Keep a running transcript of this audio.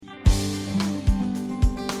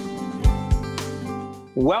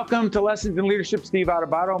Welcome to Lessons in Leadership. Steve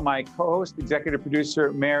Adubato, my co-host, executive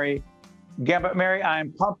producer, Mary Gambit. Mary,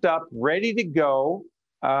 I'm pumped up, ready to go.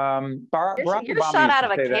 You're shot out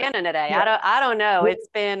of a cannon today. Yeah. I don't know. It's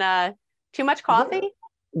been too much coffee.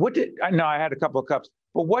 No, I had a couple of cups.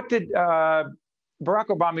 But what did Barack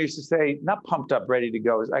Obama used to say? Not pumped up, ready to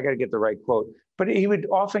go. I got to get the right quote. But he would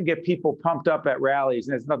often get people pumped up at rallies,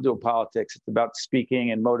 and it's nothing to do with politics. It's about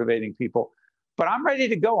speaking and motivating people. But I'm ready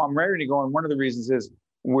to go. I'm ready to go. And one of the reasons is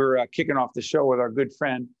we're kicking off the show with our good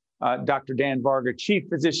friend, Dr. Dan Varga, Chief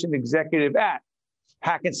Physician Executive at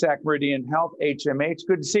Hackensack Meridian Health, HMH.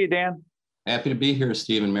 Good to see you, Dan. Happy to be here,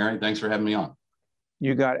 Steve and Mary. Thanks for having me on.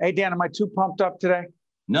 You got it. Hey, Dan, am I too pumped up today?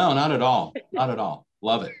 No, not at all. Not at all.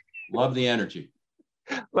 Love it. Love the energy.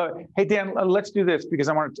 Hey, Dan, let's do this because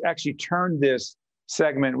I want to actually turn this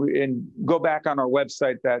segment and go back on our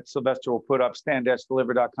website that Sylvester will put up,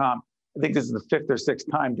 stand-deliver.com. I think this is the fifth or sixth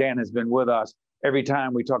time Dan has been with us. Every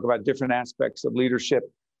time we talk about different aspects of leadership.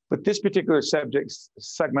 But this particular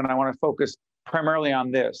segment, I want to focus primarily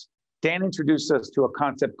on this. Dan introduced us to a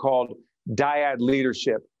concept called dyad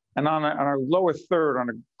leadership. And on our lower third, on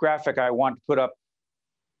a graphic, I want to put up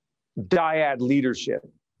dyad leadership.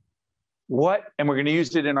 What, and we're going to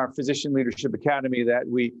use it in our Physician Leadership Academy that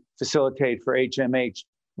we facilitate for HMH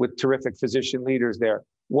with terrific physician leaders there.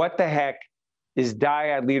 What the heck is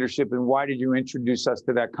dyad leadership, and why did you introduce us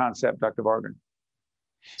to that concept, Dr. Varga?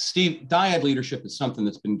 Steve, dyad leadership is something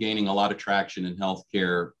that's been gaining a lot of traction in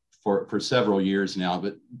healthcare for several years now.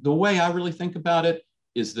 But the way I really think about it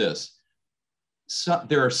is this. So,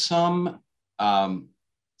 there are some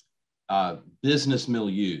business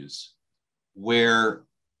milieus where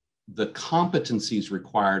the competencies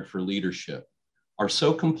required for leadership are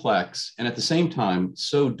so complex and at the same time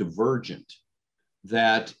so divergent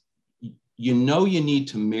that you know you need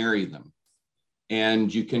to marry them.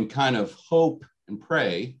 And you can kind of hope and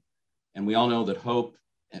pray. And we all know that hope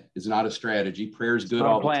is not a strategy. Prayer is good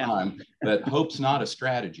all the time, but hope's not a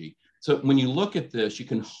strategy. So when you look at this, you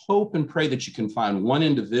can hope and pray that you can find one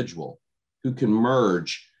individual who can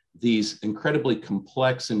merge these incredibly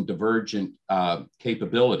complex and divergent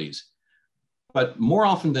capabilities. But more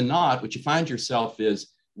often than not, what you find yourself is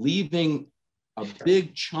leaving a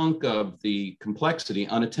big chunk of the complexity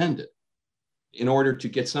unattended in order to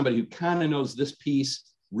get somebody who kind of knows this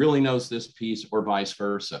piece, really knows this piece, or vice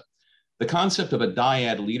versa. The concept of a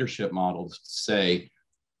dyad leadership model say,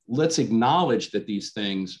 let's acknowledge that these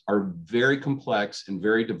things are very complex and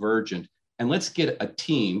very divergent, and let's get a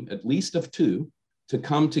team, at least of two, to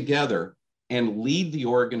come together and lead the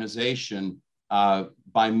organization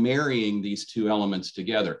by marrying these two elements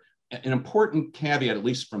together. An important caveat, at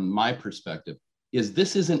least from my perspective, is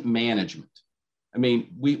this isn't management. I mean,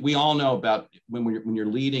 we all know about when you're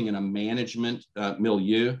leading in a management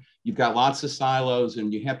milieu, you've got lots of silos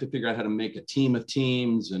and you have to figure out how to make a team of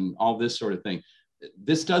teams and all this sort of thing.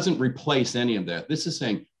 This doesn't replace any of that. This is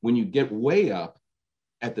saying when you get way up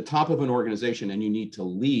at the top of an organization and you need to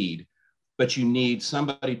lead, but you need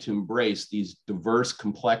somebody to embrace these diverse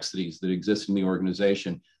complexities that exist in the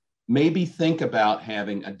organization, maybe think about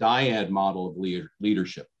having a dyad model of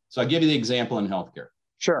leadership. So I'll give you the example in healthcare.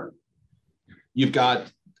 Sure. You've got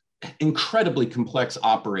incredibly complex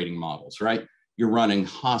operating models, right? You're running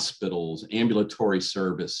hospitals, ambulatory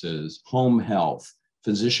services, home health,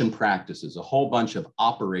 physician practices, a whole bunch of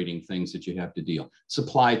operating things that you have to deal,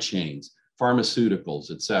 supply chains, pharmaceuticals,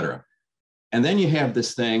 et cetera. And then you have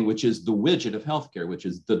this thing, which is the widget of healthcare, which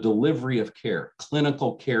is the delivery of care,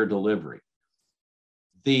 clinical care delivery.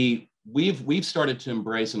 We've started to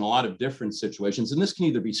embrace in a lot of different situations, and this can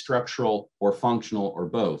either be structural or functional or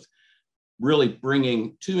both, really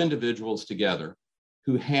bringing two individuals together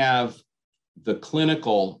who have the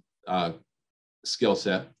clinical skill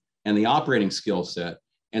set and the operating skill set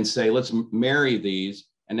and say, let's marry these.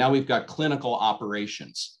 And now we've got clinical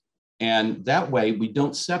operations. And that way we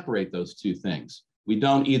don't separate those two things. We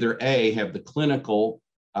don't either A, have the clinical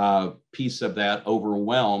piece of that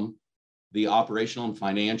overwhelm the operational and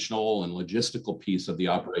financial and logistical piece of the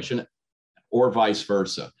operation, or vice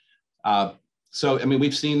versa. So, I mean,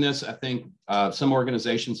 we've seen this. I think some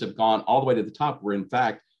organizations have gone all the way to the top where, in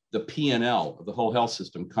fact, the P&L of the whole health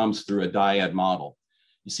system comes through a dyad model.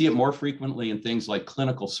 You see it more frequently in things like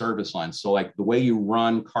clinical service lines. So like the way you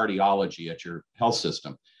run cardiology at your health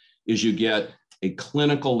system is you get a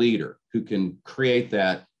clinical leader who can create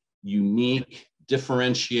that unique,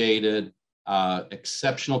 differentiated,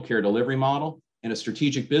 exceptional care delivery model, and a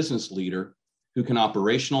strategic business leader who can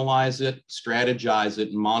operationalize it, strategize it,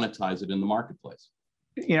 and monetize it in the marketplace.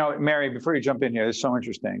 You know, Mary, before you jump in here, it's so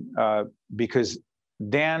interesting because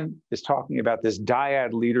Dan is talking about this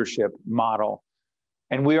dyad leadership model.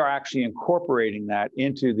 And we are actually incorporating that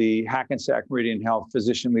into the Hackensack Meridian Health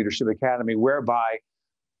Physician Leadership Academy, whereby,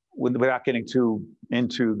 without getting too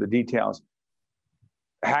into the details,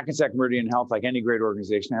 Hackensack Meridian Health, like any great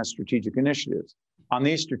organization, has strategic initiatives. On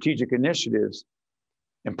these strategic initiatives,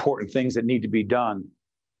 important things that need to be done,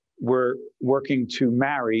 we're working to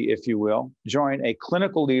marry, if you will, join a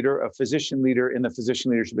clinical leader, a physician leader in the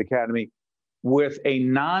Physician Leadership Academy with a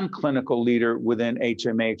non-clinical leader within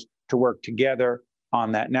HMH to work together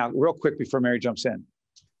on that. Now, real quick before Mary jumps in,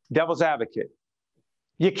 devil's advocate.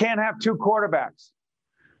 You can't have two quarterbacks.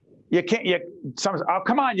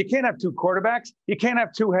 Come on, you can't have two quarterbacks. You can't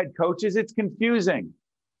have two head coaches. It's confusing.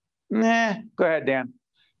 Nah, go ahead, Dan.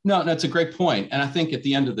 No, that's a great point. And I think at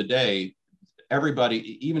the end of the day,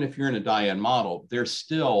 everybody, even if you're in a dyad model, there's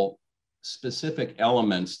still specific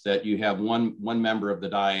elements that you have one member of the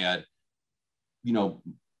dyad,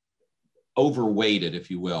 overweighted, if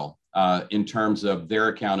you will, in terms of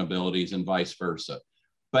their accountabilities and vice versa.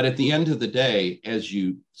 But at the end of the day, as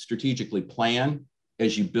you strategically plan,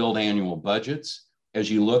 as you build annual budgets, as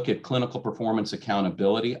you look at clinical performance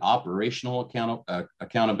accountability, operational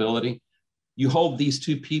accountability, you hold these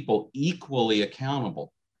two people equally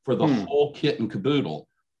accountable for the whole kit and caboodle,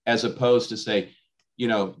 as opposed to say,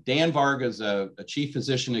 Dan Varga's a chief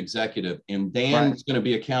physician executive, and Dan is going to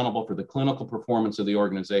be accountable for the clinical performance of the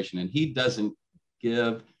organization, and he doesn't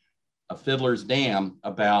give a fiddler's damn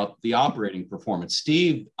about the operating performance.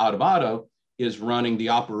 Steve Adubato is running the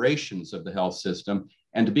operations of the health system.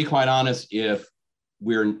 And to be quite honest, if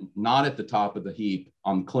we're not at the top of the heap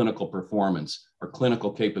on clinical performance or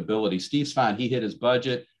clinical capability, Steve's fine. He hit his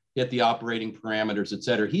budget, hit the operating parameters, et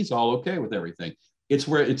cetera. He's all okay with everything. It's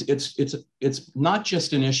where it's not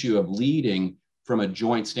just an issue of leading from a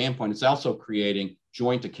joint standpoint. It's also creating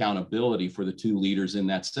joint accountability for the two leaders in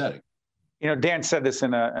that setting. Dan said this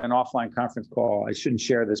in an offline conference call. I shouldn't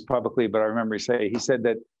share this publicly, but I remember he said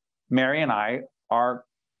that Mary and I are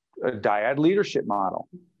a dyad leadership model.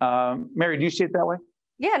 Mary, do you see it that way?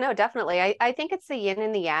 Yeah, no, definitely. I think it's the yin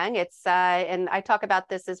and the yang. It's and I talk about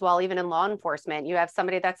this as well, even in law enforcement. You have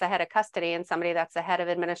somebody that's the head of custody and somebody that's the head of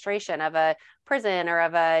administration of a prison or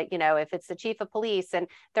of a, if it's the chief of police, and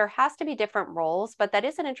there has to be different roles. But that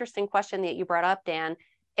is an interesting question that you brought up, Dan.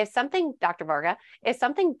 Dr. Varga, if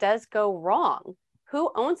something does go wrong,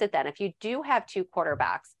 who owns it then? If you do have two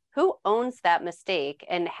quarterbacks, who owns that mistake,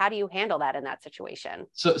 and how do you handle that in that situation?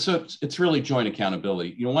 So it's really joint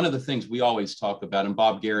accountability. One of the things we always talk about, and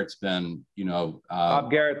Bob Garrett's been, Bob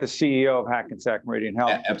Garrett, the CEO of Hackensack Meridian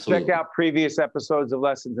Health. Absolutely. Check out previous episodes of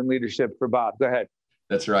Lessons in Leadership for Bob. Go ahead.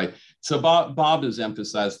 That's right. So Bob has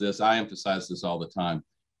emphasized this. I emphasize this all the time.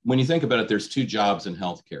 When you think about it, there's two jobs in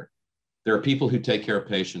healthcare. There are people who take care of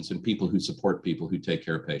patients and people who support people who take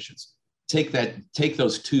care of patients. Take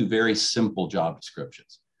those two very simple job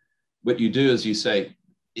descriptions. What you do is you say,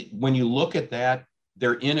 when you look at that,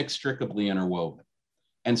 they're inextricably interwoven.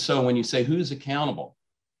 And so when you say who's accountable,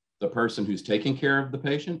 the person who's taking care of the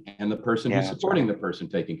patient and the person who's supporting the person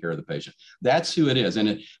taking care of the patient, that's who it is.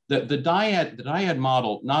 And the dyad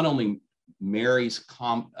model not only marries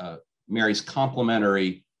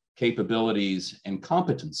complementary capabilities and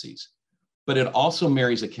competencies, but it also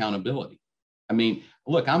marries accountability. I mean,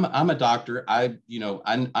 look, I'm a doctor. I know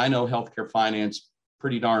healthcare finance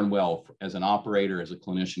pretty darn well as an operator, as a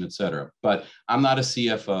clinician, et cetera. But I'm not a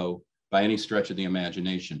CFO by any stretch of the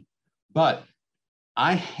imagination. But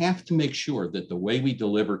I have to make sure that the way we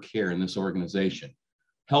deliver care in this organization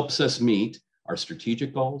helps us meet our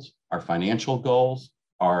strategic goals, our financial goals,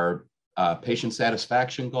 our patient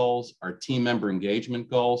satisfaction goals, our team member engagement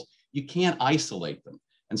goals. You can't isolate them.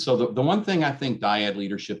 And so the one thing I think dyad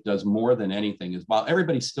leadership does more than anything is, while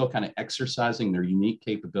everybody's still kind of exercising their unique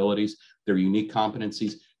capabilities, their unique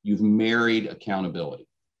competencies, you've married accountability.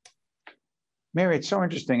 Mary, it's so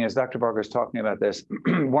interesting as Dr. Varga is talking about this.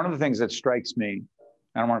 One of the things that strikes me,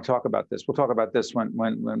 and I want to talk about this, we'll talk about this when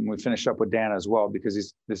we finish up with Dan as well,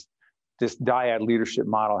 because this dyad leadership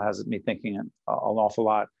model has me thinking an awful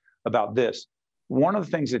lot about this. One of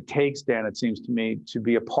the things it takes, Dan, it seems to me, to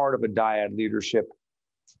be a part of a dyad leadership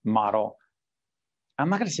model, I'm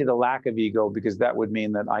not going to say the lack of ego, because that would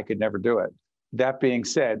mean that I could never do it. That being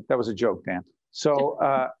said, that was a joke, Dan. So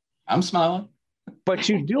I'm smiling. But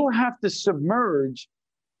you do have to submerge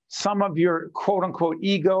some of your quote unquote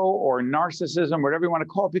ego or narcissism, whatever you want to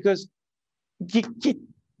call it, because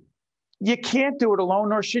you can't do it alone,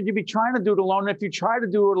 nor should you be trying to do it alone. If you try to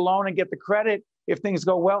do it alone and get the credit, if things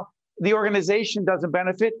go well, the organization doesn't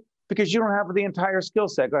benefit because you don't have the entire skill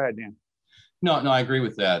set. Go ahead, Dan. No, I agree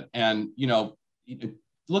with that. And,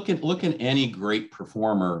 look at any great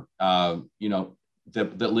performer,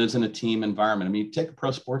 that lives in a team environment. I mean, take a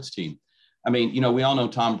pro sports team. I mean, we all know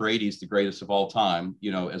Tom Brady's the greatest of all time,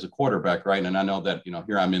 as a quarterback, right? And I know that,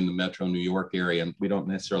 here I'm in the Metro New York area, and we don't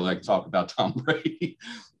necessarily like to talk about Tom Brady,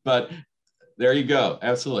 but there you go.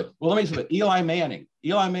 Absolutely. Well, let me say, Eli Manning.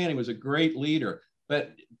 Eli Manning was a great leader,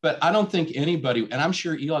 but I don't think anybody, and I'm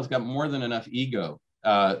sure Eli's got more than enough ego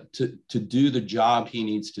to do the job he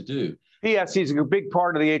needs to do. Yes, he's a big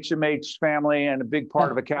part of the HMH family and a big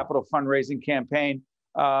part of a capital fundraising campaign.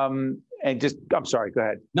 I'm sorry, go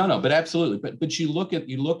ahead. No, but absolutely. But you look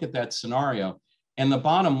at that scenario, and the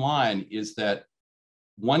bottom line is that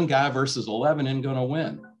one guy versus 11 isn't going to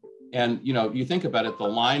win. And you think about it, the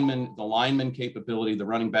lineman capability, the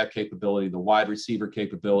running back capability, the wide receiver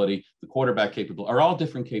capability, the quarterback capability are all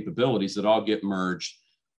different capabilities that all get merged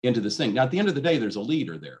into this thing. Now, at the end of the day, there's a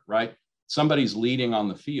leader there, right? Somebody's leading on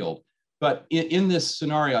the field. But in this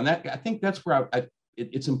scenario, and I think that's where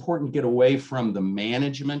it's important to get away from the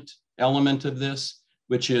management element of this,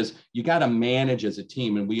 which is you got to manage as a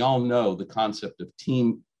team. And we all know the concept of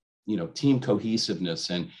team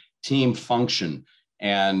cohesiveness and team function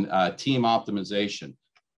and team optimization.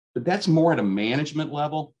 But that's more at a management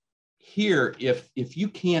level. Here, if you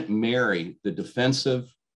can't marry the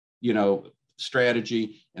defensive,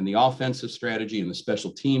 strategy and the offensive strategy and the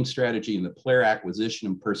special team strategy and the player acquisition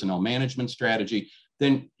and personnel management strategy,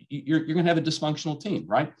 then you're going to have a dysfunctional team,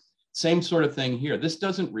 right? Same sort of thing here. This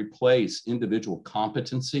doesn't replace individual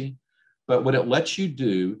competency, but what it lets you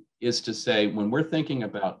do is to say, when we're thinking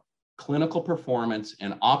about clinical performance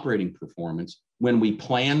and operating performance, when we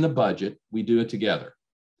plan the budget, we do it together.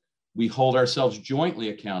 We hold ourselves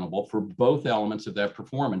jointly accountable for both elements of that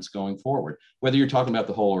performance going forward, whether you're talking about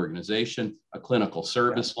the whole organization, a clinical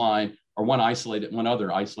service line, or one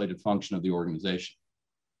other isolated function of the organization.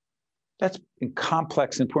 That's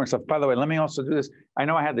complex, important stuff. By the way, let me also do this. I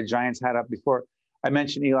know I had the Giants hat up before. I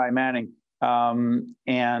mentioned Eli Manning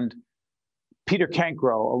and Peter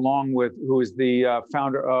Cankro, along with who is the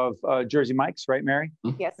founder of Jersey Mike's, right, Mary?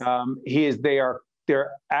 Yes.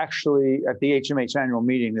 They're actually at the HMH annual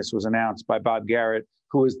meeting. This was announced by Bob Garrett,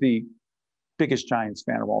 who is the biggest Giants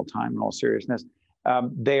fan of all time, in all seriousness.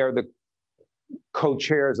 They are the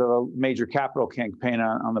co-chairs of a major capital campaign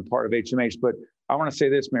on the part of HMH. But I want to say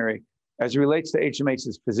this, Mary, as it relates to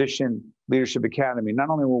HMH's Physician Leadership Academy, not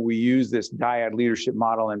only will we use this dyad leadership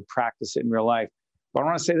model and practice it in real life, but I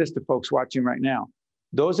want to say this to folks watching right now.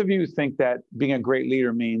 Those of you who think that being a great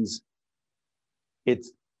leader means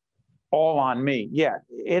it's all on me. Yeah,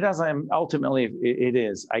 it doesn't. Ultimately, it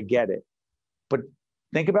is. I get it. But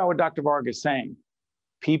think about what Dr. Varga is saying.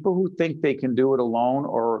 People who think they can do it alone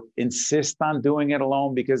or insist on doing it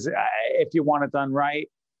alone because if you want it done right,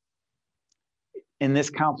 in this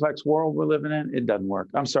complex world we're living in, it doesn't work.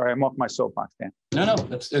 I'm sorry, I'm off my soapbox, Dan. No,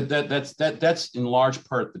 that's in large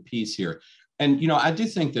part the piece here. And I do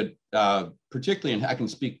think that particularly, and I can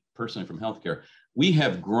speak personally from healthcare, we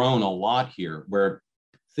have grown a lot here where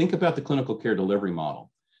think about the clinical care delivery model.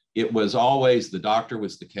 It was always the doctor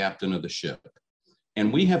was the captain of the ship.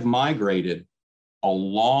 And we have migrated a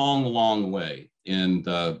long, long way in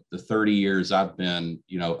the 30 years I've been,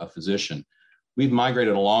 a physician. We've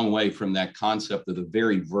migrated a long way from that concept of the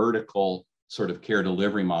very vertical sort of care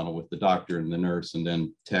delivery model with the doctor and the nurse and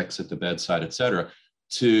then techs at the bedside, et cetera,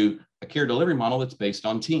 to a care delivery model that's based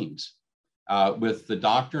on teams. With the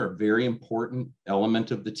doctor, a very important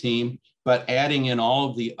element of the team, but adding in all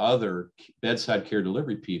of the other bedside care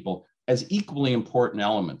delivery people as equally important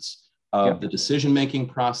elements of the decision-making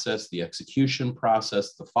process, the execution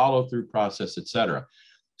process, the follow-through process, et cetera.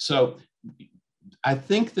 So I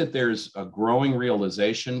think that there's a growing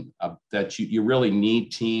realization that you really need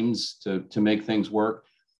teams to make things work.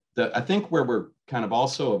 I think where we're kind of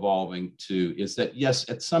also evolving to is that, yes,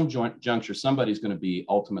 at some juncture, somebody's going to be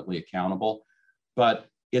ultimately accountable, but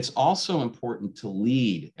it's also important to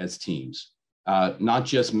lead as teams, not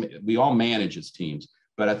just, we all manage as teams,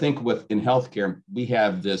 but I think in healthcare, we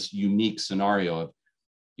have this unique scenario of,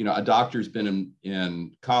 a doctor's been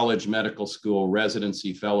in college, medical school,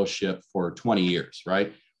 residency, fellowship for 20 years,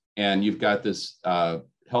 right? And you've got this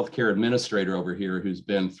healthcare administrator over here who's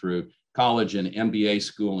been through college and MBA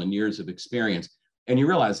school and years of experience. And you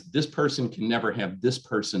realize this person can never have this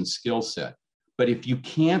person's skill set. But if you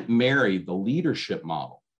can't marry the leadership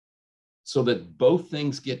model so that both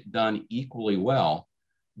things get done equally well,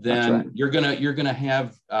 then you're gonna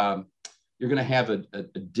have a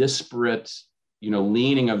disparate,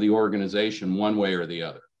 leaning of the organization one way or the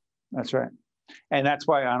other. That's right. And that's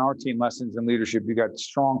why on our team, Lessons in Leadership, you got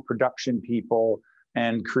strong production people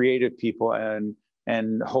and creative people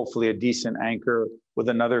and hopefully a decent anchor with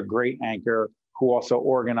another great anchor who also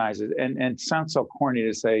organizes. And it sounds so corny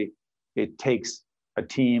to say it takes a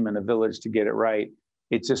team and a village to get it right.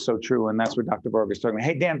 It's just so true. And that's what Dr. Varga is talking about.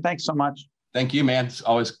 Hey, Dan, thanks so much. Thank you, man. It's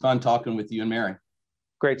always fun talking with you and Mary.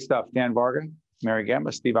 Great stuff. Dan Varga, Mary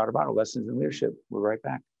Gamba, Steve Adubato, Lessons in Leadership. We're right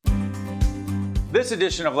back. This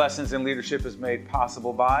edition of Lessons in Leadership is made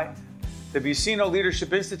possible by the Buccino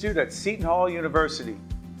Leadership Institute at Seton Hall University,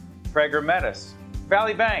 Prager Metis,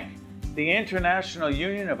 Valley Bank, the International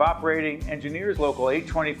Union of Operating Engineers Local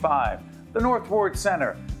 825, the North Ward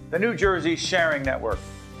Center, the New Jersey Sharing Network,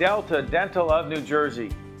 Delta Dental of New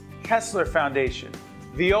Jersey, Kessler Foundation,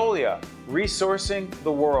 Veolia, Resourcing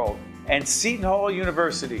the World, and Seton Hall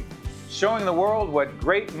University, showing the world what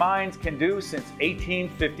great minds can do since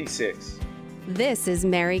 1856. This is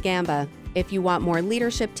Mary Gamba. If you want more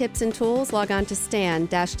leadership tips and tools, log on to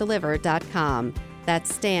stand-deliver.com.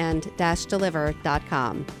 That's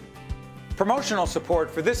stand-deliver.com. Promotional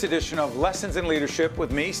support for this edition of Lessons in Leadership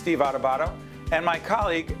with me, Steve Adubato, and my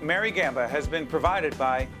colleague, Mary Gamba, has been provided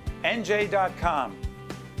by NJ.com,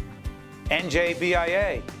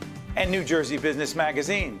 NJBIA, and New Jersey Business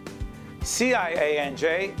Magazine,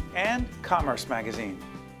 CIANJ, and Commerce Magazine.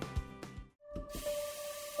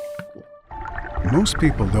 Most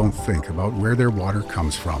people don't think about where their water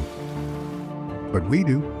comes from, but we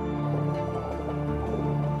do.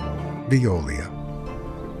 Veolia,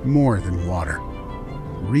 more than water,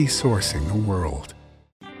 resourcing the world.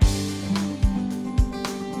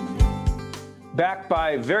 Backed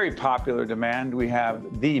by very popular demand, we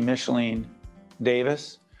have the Micheline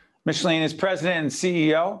Davis. Micheline is president and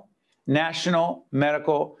CEO, National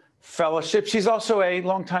Medical Fellowship. She's also a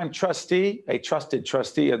longtime trustee, a trusted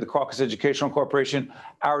trustee of the Caucus Educational Corporation,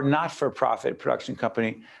 our not-for-profit production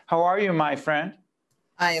company. How are you, my friend?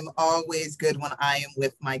 I am always good when I am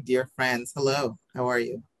with my dear friends. Hello, how are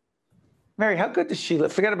you? Mary, how good does she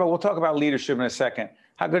look? We'll talk about leadership in a second.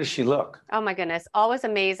 How good does she look? Oh my goodness, always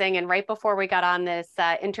amazing. And right before we got on this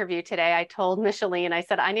interview today, I told Micheline, I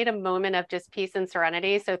said, I need a moment of just peace and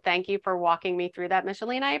serenity. So thank you for walking me through that,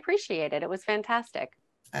 Micheline. I appreciate it. It was fantastic.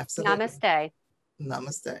 Absolutely. Namaste.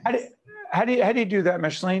 Namaste. How do you do that,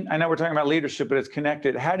 Micheline? I know we're talking about leadership, but it's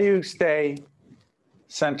connected. How do you stay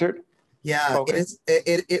centered? Yeah, Focused?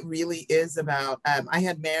 it really is about, I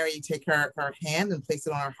had Mary take her hand and place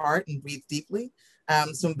it on her heart and breathe deeply.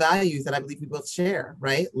 Some values that I believe we both share,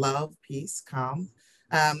 right? Love, peace, calm.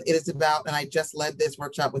 It is about, and I just led this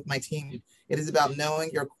workshop with my team, it is about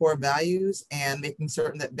knowing your core values and making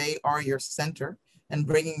certain that they are your center and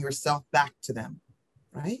bringing yourself back to them,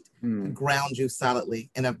 right? And ground you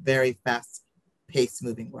solidly in a very fast-paced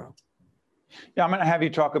moving world. Yeah, I'm going to have you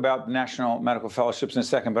talk about the National Medical Fellowships in a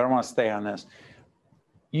second, but I want to stay on this.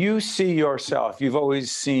 You see yourself, you've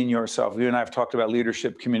always seen yourself. You and I have talked about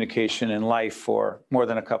leadership, communication, and life for more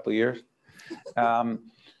than a couple of years.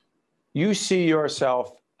 You see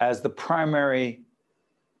yourself as the primary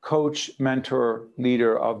coach, mentor,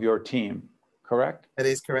 leader of your team, correct? That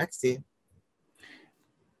is correct, Steve.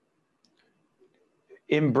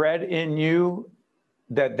 Inbred in you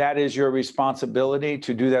that is your responsibility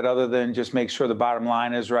to do that, other than just make sure the bottom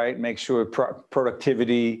line is right, make sure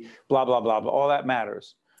productivity, blah, blah, blah, all that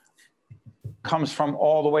matters, comes from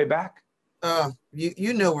all the way back?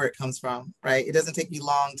 You know where it comes from, right? It doesn't take you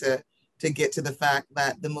long to get to the fact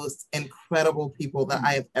that the most incredible people that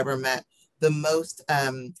I have ever met, the most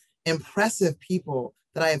impressive people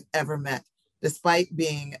that I have ever met, despite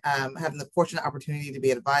being having the fortunate opportunity to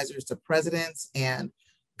be advisors to presidents and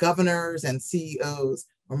governors and CEOs,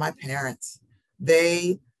 were my parents.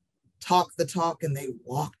 They talked the talk and they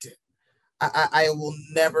walked it. I will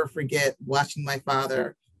never forget watching my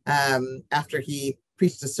father after he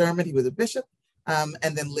preached a sermon. He was a bishop, and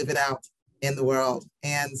then live it out in the world.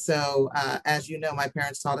 And so, as you know, my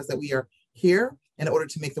parents taught us that we are here in order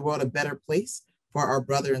to make the world a better place for our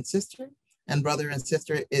brother and sister. And brother and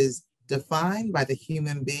sister is defined by the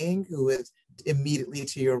human being who is immediately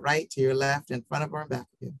to your right, to your left, in front of or in back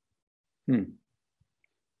of you.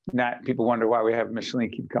 Now, people wonder why we have Micheline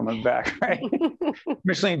keep coming back, right?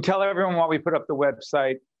 Micheline, tell everyone why we put up the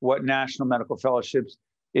website, what National Medical Fellowships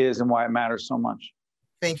is and why it matters so much.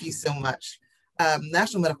 Thank you so much.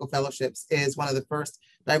 National Medical Fellowships is one of the first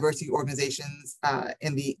diversity organizations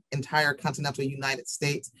in the entire continental United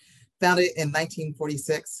States. Founded in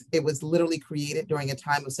 1946, it was literally created during a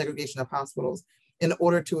time of segregation of hospitals in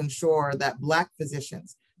order to ensure that Black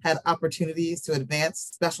physicians had opportunities to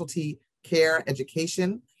advance specialty care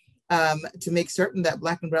education, to make certain that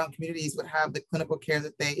Black and Brown communities would have the clinical care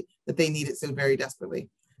that they needed so very desperately.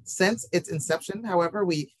 Since its inception, however,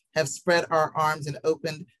 we have spread our arms and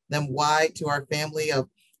opened them wide to our family of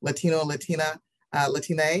Latino, Latina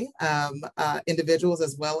Latina individuals,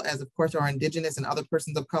 as well as, of course, our Indigenous and other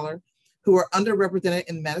persons of color who are underrepresented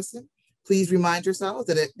in medicine. Please remind yourselves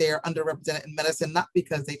that they are underrepresented in medicine, not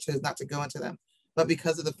because they chose not to go into them, but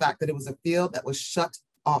because of the fact that it was a field that was shut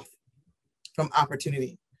off from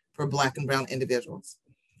opportunity for Black and Brown individuals,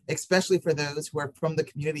 especially for those who are from the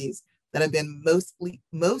communities that have been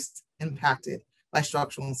most impacted by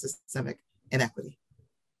structural and systemic inequity.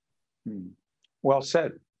 Well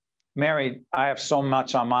said. Mary, I have so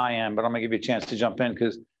much on my end, but I'm gonna give you a chance to jump in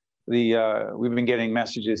because we've been getting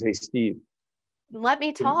messages. Hey, Steve. Let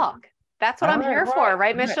me talk. That's what I'm here for,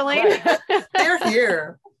 right, Micheline? They're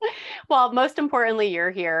here. Well, most importantly,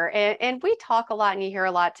 you're here. And we talk a lot and you hear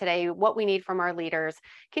a lot today, what we need from our leaders.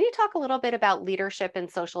 Can you talk a little bit about leadership and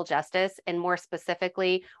social justice, and more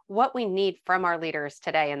specifically, what we need from our leaders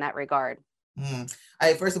today in that regard?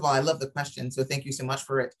 First of all, I love the question, so thank you so much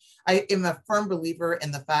for it. I am a firm believer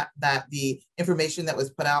in the fact that the information that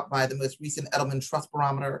was put out by the most recent Edelman Trust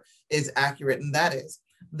Barometer is accurate, and that is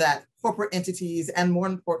that corporate entities, and more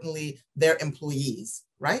importantly, their employees,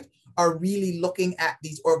 right, are really looking at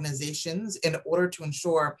these organizations in order to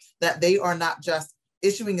ensure that they are not just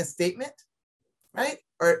issuing a statement, right,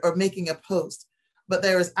 or making a post, but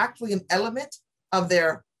there is actually an element of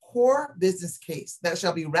their core business case that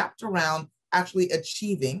shall be wrapped around actually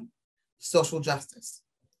achieving social justice,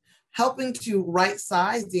 helping to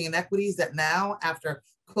right-size the inequities that now, after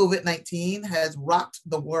COVID-19 has rocked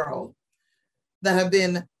the world, that have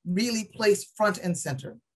been really placed front and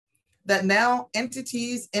center, that now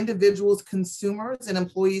entities, individuals, consumers, and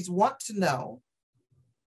employees want to know,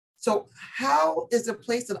 so how is the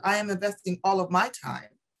place that I am investing all of my time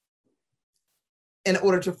in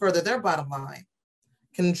order to further their bottom line,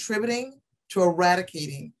 contributing to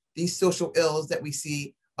eradicating these social ills that we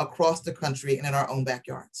see across the country and in our own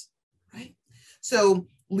backyards, right? So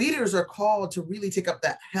leaders are called to really take up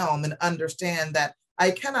that helm and understand that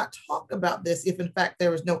I cannot talk about this if in fact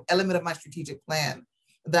there is no element of my strategic plan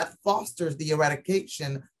that fosters the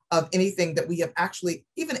eradication of anything that we have actually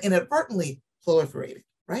even inadvertently proliferated,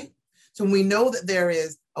 right? So when we know that there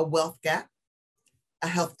is a wealth gap, a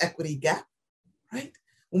health equity gap, right?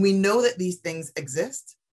 When we know that these things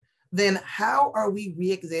exist, then how are we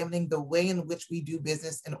re-examining the way in which we do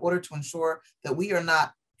business in order to ensure that we are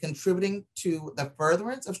not contributing to the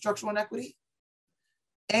furtherance of structural inequity?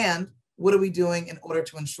 And what are we doing in order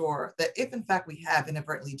to ensure that if in fact we have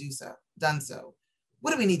inadvertently done so,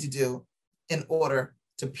 what do we need to do in order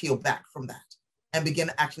to peel back from that and begin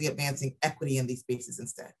actually advancing equity in these spaces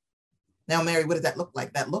instead? Now, Mary, what does that look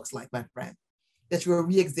like? That looks like, my friend, that you are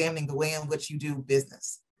re-examining the way in which you do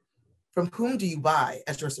business. From whom do you buy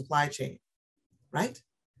as your supply chain, right?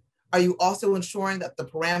 Are you also ensuring that the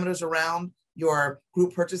parameters around your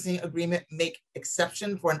group purchasing agreement make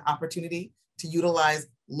exception for an opportunity to utilize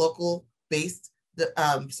local-based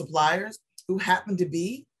suppliers who happen to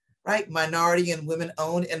be, right, minority and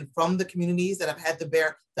women-owned and from the communities that have had to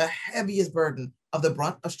bear the heaviest burden of the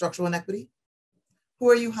brunt of structural inequity? Who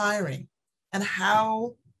are you hiring? And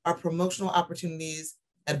how are promotional opportunities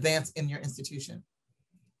advanced in your institution?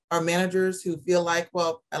 Are managers who feel like,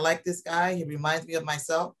 well, I like this guy, he reminds me of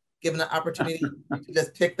myself, given an opportunity to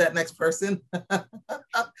just pick that next person?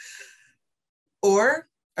 Or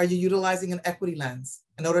are you utilizing an equity lens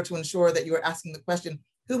in order to ensure that you are asking the question,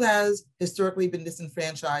 who has historically been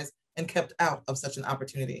disenfranchised and kept out of such an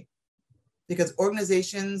opportunity? Because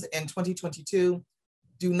organizations in 2022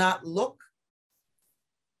 do not look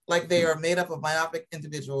like they are made up of myopic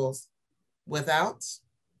individuals without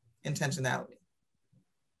intentionality.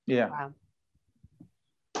 Yeah.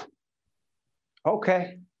 Wow.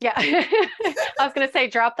 Okay. Yeah. I was going to say,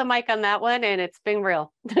 drop the mic on that one, and it's been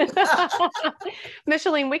real.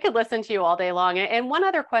 Micheline, we could listen to you all day long. And one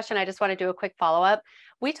other question, I just want to do a quick follow-up.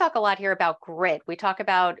 We talk a lot here about grit. We talk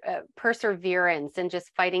about perseverance and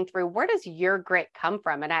just fighting through. Where does your grit come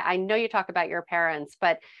from? And I know you talk about your parents,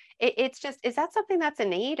 but it's just, is that something that's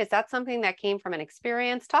innate? Is that something that came from an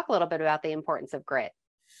experience? Talk a little bit about the importance of grit.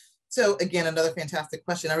 So again, another fantastic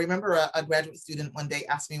question. I remember a graduate student one day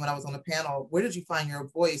asked me when I was on a panel, where did you find your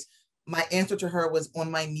voice? My answer to her was, on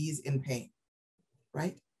my knees in pain,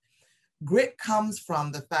 right? Grit comes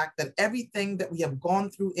from the fact that everything that we have gone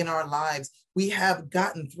through in our lives, we have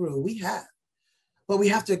gotten through, we have. But we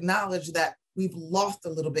have to acknowledge that we've lost a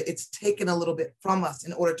little bit. It's taken a little bit from us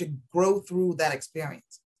in order to grow through that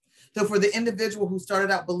experience. So for the individual who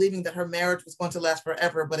started out believing that her marriage was going to last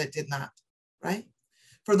forever, but it did not, right?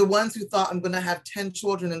 For the ones who thought I'm going to have 10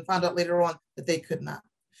 children and found out later on that they could not.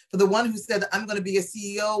 For the one who said that I'm going to be a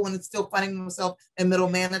CEO when it's still finding himself in middle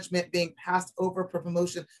management, being passed over for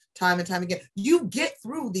promotion time and time again. You get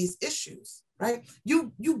through these issues, right?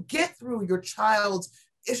 You get through your child's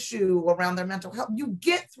issue around their mental health. You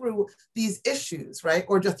get through these issues, right?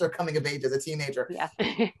 Or just their coming of age as a teenager. Yeah.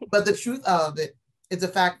 But the truth of it is the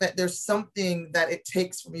fact that there's something that it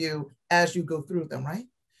takes from you as you go through them, right?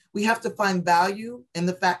 We have to find value in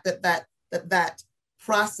the fact that that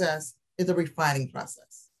process is a refining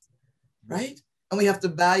process, right? And we have to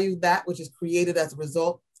value that which is created as a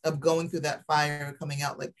result of going through that fire and coming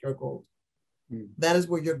out like pure gold. That is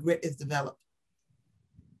where your grit is developed.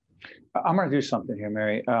 I'm going to do something here,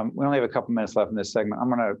 Mary. We only have a couple minutes left in this segment. I'm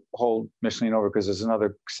going to hold Micheline over because there's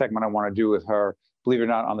another segment I want to do with her, believe it or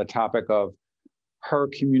not, on the topic of her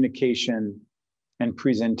communication and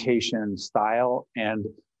presentation style, and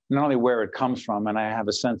not only where it comes from, and I have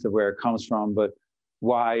a sense of where it comes from, but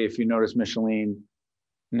why, if you notice, Micheline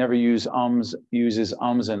never uses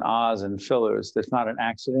ums and ahs and fillers. That's not an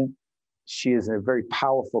accident. She is a very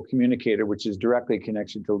powerful communicator, which is directly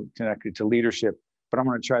connected to leadership. But I'm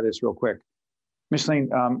going to try this real quick. Micheline,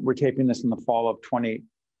 we're taping this in the fall of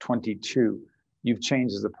 2022. You've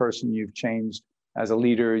changed as a person, you've changed as a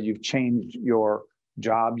leader, you've changed your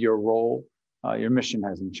job, your role, your mission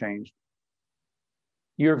hasn't changed.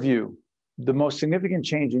 Your view, the most significant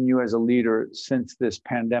change in you as a leader since this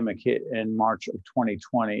pandemic hit in March of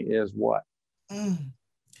 2020 is what?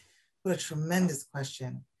 What a tremendous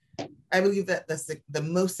question. I believe that the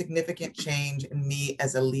most significant change in me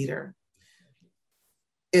as a leader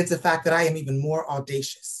is the fact that I am even more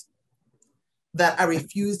audacious, that I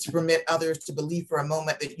refuse to permit others to believe for a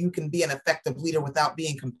moment that you can be an effective leader without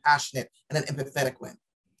being compassionate and an empathetic one.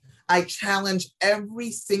 I challenge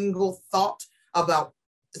every single thought about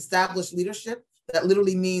established leadership that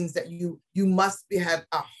literally means that you must have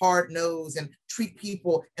a hard nose and treat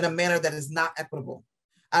people in a manner that is not equitable.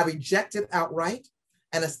 I reject it outright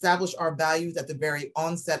and establish our values at the very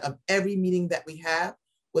onset of every meeting that we have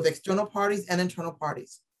with external parties and internal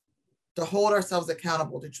parties, to hold ourselves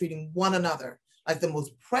accountable to treating one another like the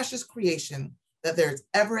most precious creation that there has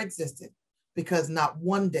ever existed, because not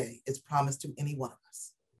one day is promised to any one of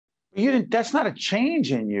us. That's not a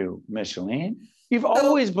change in you, Micheline. You've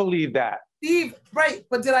always believed that. Steve, right,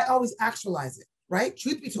 but did I always actualize it, right?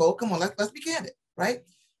 Truth be told, come on, let's be candid, right?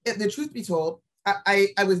 The truth be told,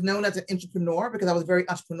 I was known as an entrepreneur because I was very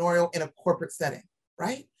entrepreneurial in a corporate setting,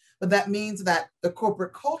 right? But that means that the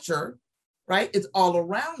corporate culture, right, is all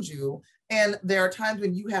around you. And there are times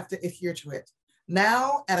when you have to adhere to it.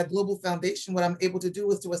 Now at a global foundation, what I'm able to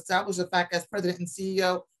do is to establish the fact as president and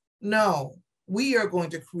CEO, no, we are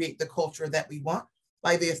going to create the culture that we want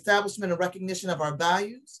by the establishment and recognition of our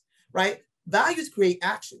values, right? Values create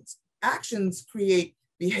actions. Actions create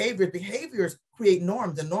behaviors. Behaviors create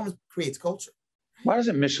norms, and norms creates culture. Why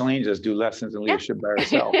doesn't Micheline just do lessons in leadership by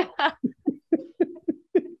herself?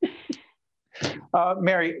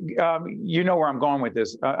 Mary, you know where I'm going with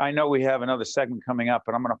this. I know we have another segment coming up,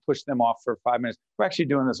 but I'm going to push them off for 5 minutes. We're actually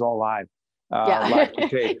doing this all live. Live to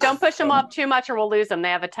tape. Don't push them off too much or we'll lose them. They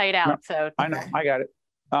have a tight out. No, So I know, I got it.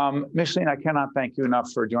 Micheline, I cannot thank you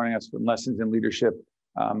enough for joining us with Lessons in Leadership.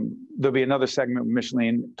 There'll be another segment with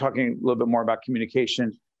Micheline talking a little bit more about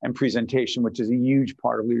communication and presentation, which is a huge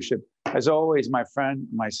part of leadership. As always, my friend,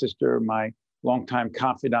 my sister, my longtime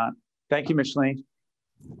confidant. Thank you, Micheline.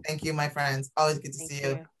 Thank you, my friends. Always good to see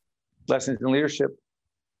you. Lessons in Leadership.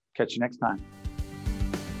 Catch you next time.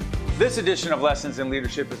 This edition of Lessons in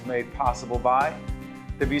Leadership is made possible by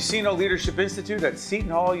the Buccino Leadership Institute at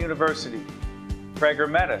Seton Hall University, Prager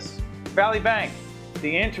Metis, Valley Bank,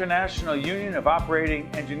 the International Union of Operating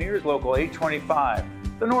Engineers Local 825,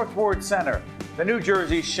 the North Ward Center, the New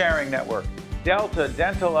Jersey Sharing Network, Delta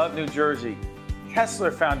Dental of New Jersey,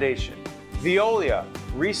 Kessler Foundation, Veolia,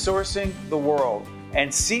 Resourcing the World,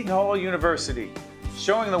 and Seton Hall University,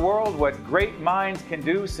 showing the world what great minds can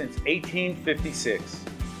do since 1856.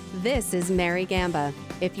 this is Mary Gamba.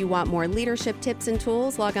 If you want more leadership tips and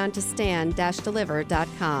tools, log on to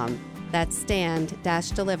stand-deliver.com. That's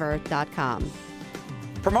stand-deliver.com.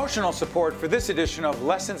 Promotional support for this edition of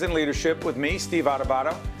Lessons in Leadership with me, Steve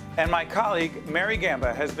Adubato, and my colleague, Mary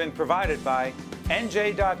Gamba, has been provided by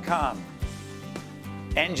NJ.com,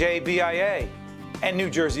 NJBIA, and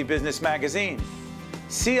New Jersey Business Magazine,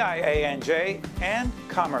 CIANJ, and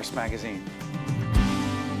Commerce Magazine.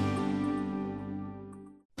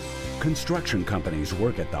 Construction companies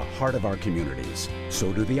work at the heart of our communities.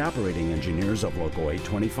 So do the operating engineers of Local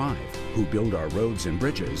 825, who build our roads and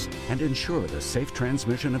bridges and ensure the safe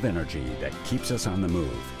transmission of energy that keeps us on the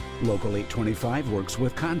move. Local 825 works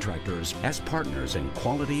with contractors as partners in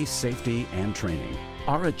quality, safety, and training.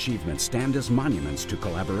 Our achievements stand as monuments to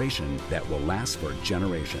collaboration that will last for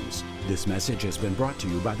generations. This message has been brought to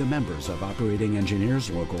you by the members of Operating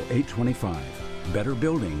Engineers Local 825. Better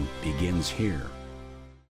building begins here.